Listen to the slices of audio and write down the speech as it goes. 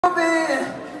been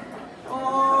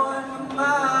on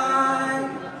my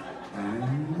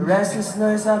mind. Restless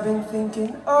nights I've been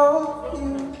thinking of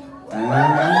you.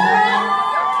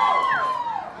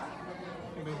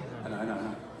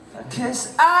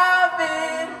 Cause I've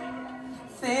been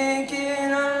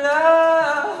thinking of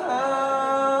love.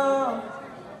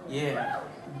 Yeah.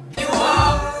 You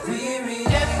are weary,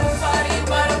 everybody,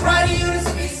 but I'm proud of you to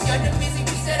speak. You're the music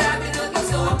piece that I've been looking,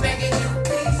 so I'm begging you,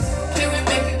 please. Can we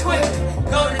make it quick?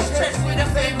 Go to church with a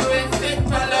favorite fit.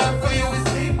 My love for you is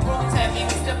deep. Tell me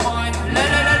what's the point of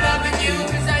loving you?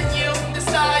 Cause I knew from the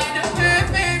start you're the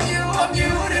perfect view. I'm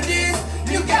new to this,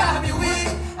 you got me weak.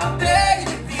 I'm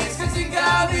begging you, please, cause you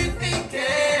got me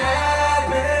thinking. I've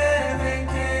been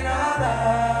thinking of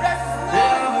love.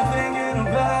 I've been thinking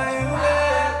about you.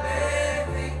 I've been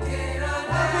thinking of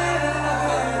love.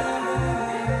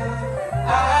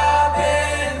 I've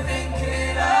been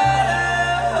thinking of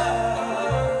love.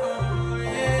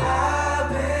 I've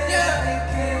been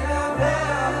thinking of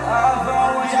love. I've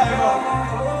always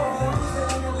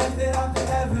been lifted up to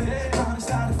heaven. Promise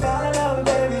not to fall in love,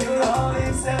 baby. You're the only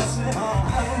exception. I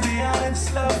will be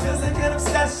honest, love feels like an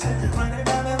obsession. Running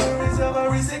my memories of a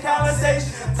recent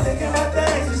conversation. Taking my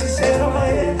things, you see shit on my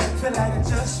head. Feel like I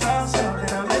just found something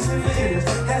I'm missing for years.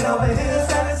 Head over heels,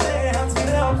 trying to say I'm too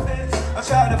helpless. I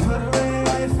try to put a ring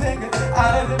on your finger,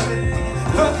 out of the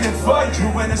bed. Looking for you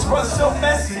when this world's so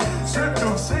messy. Strip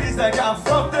through cities like I'm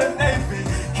from the Navy.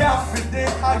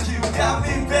 Confident how you got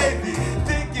me, baby.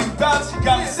 Thinking about you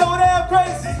got me so damn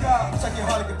crazy. Check your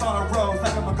heart like a thorn of rose,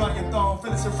 like I'm gonna get thrown.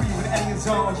 Feeling so free with any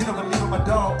zone, you never leave my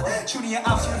dome. Shooting your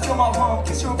eyes, you feel my home.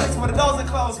 Kiss your face with the doors are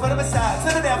closed, but I'm inside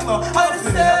to the damn floor. I'm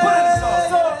feeling it, put it in the soul.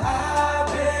 So I've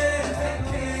been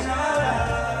thinking of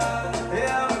love.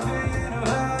 Yeah, I've been thinking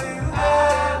about you.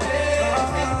 I've been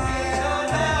thinking of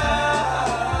love.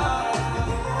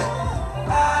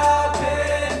 I've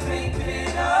been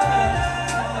thinking of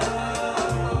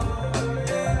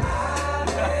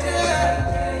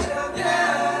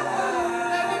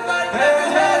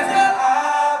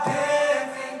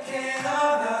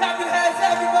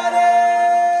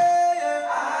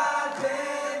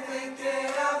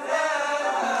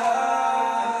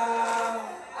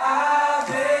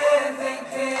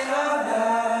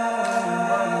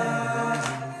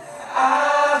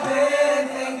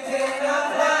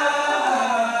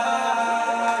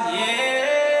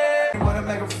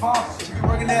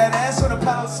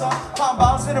palm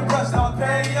balls in a brush, now I'm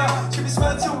paying young. She be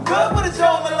smelling too good with a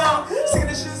Joe Malone. Singing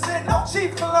this shit, sitting no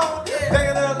cheap cologne.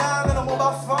 Banging her line on a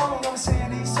mobile phone. I'm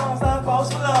singing these songs like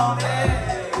Post Malone.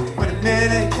 Wait a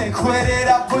minute, can't quit it,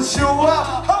 I'll push you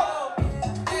up.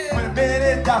 Wait a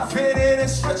minute, I fit it and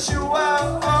stretch you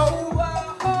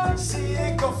out. See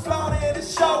it go floating and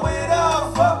show it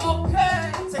off.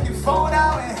 Take your phone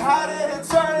out and hide it and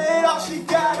turn it off. She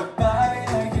got a body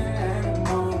like an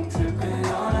animal, I'm tripping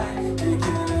all night. You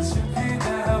can't repeat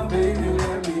that, baby,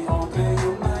 let me open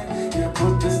your mind. Yeah,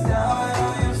 put this down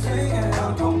on your finger,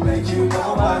 I'm gonna make you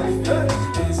nobody.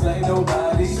 It's like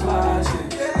nobody's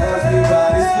watching,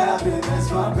 everybody's clapping. That's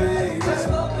my baby, that's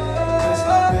my baby, that's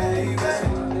my baby, that's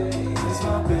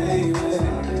my baby,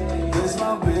 that's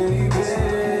my baby,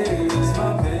 that's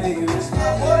my baby,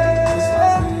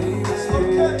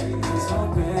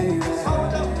 that's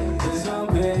my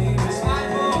baby.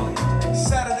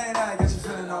 Saturday night, got you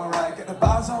feeling alright. Got the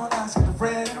bars on ice, got the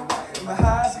red and the white. In my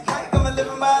highs, I can't gonna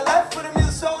live my life with the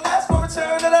music so nice. For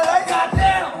return to the light.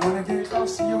 Goddamn! I wanna get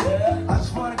close to you. I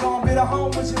just wanna go and be at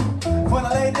home with you. Wanna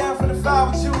lay down for the fire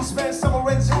with you. Spend summer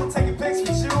with you, taking pics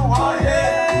with you. Oh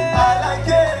yeah, I like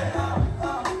it.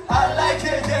 I like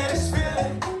it, yeah, this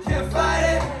feeling. Can't fight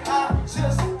it. I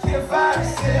just can't fight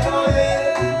it. Oh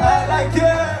yeah, I like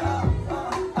it.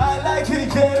 I like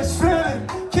it, yeah, this feeling.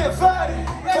 Can't fight it.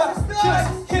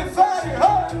 Just can't fight it.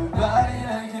 Body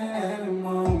like an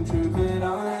animal, tripping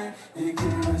all night. You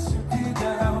can't repeat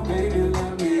down, baby,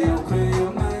 let me open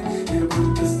your mind. You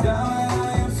put this down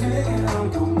on your finger, I'm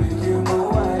gonna make you my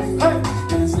wife.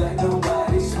 It's like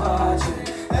nobody's watching,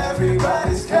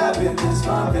 everybody's clapping. It's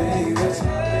my baby, it's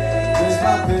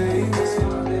my baby,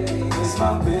 it's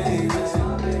my baby.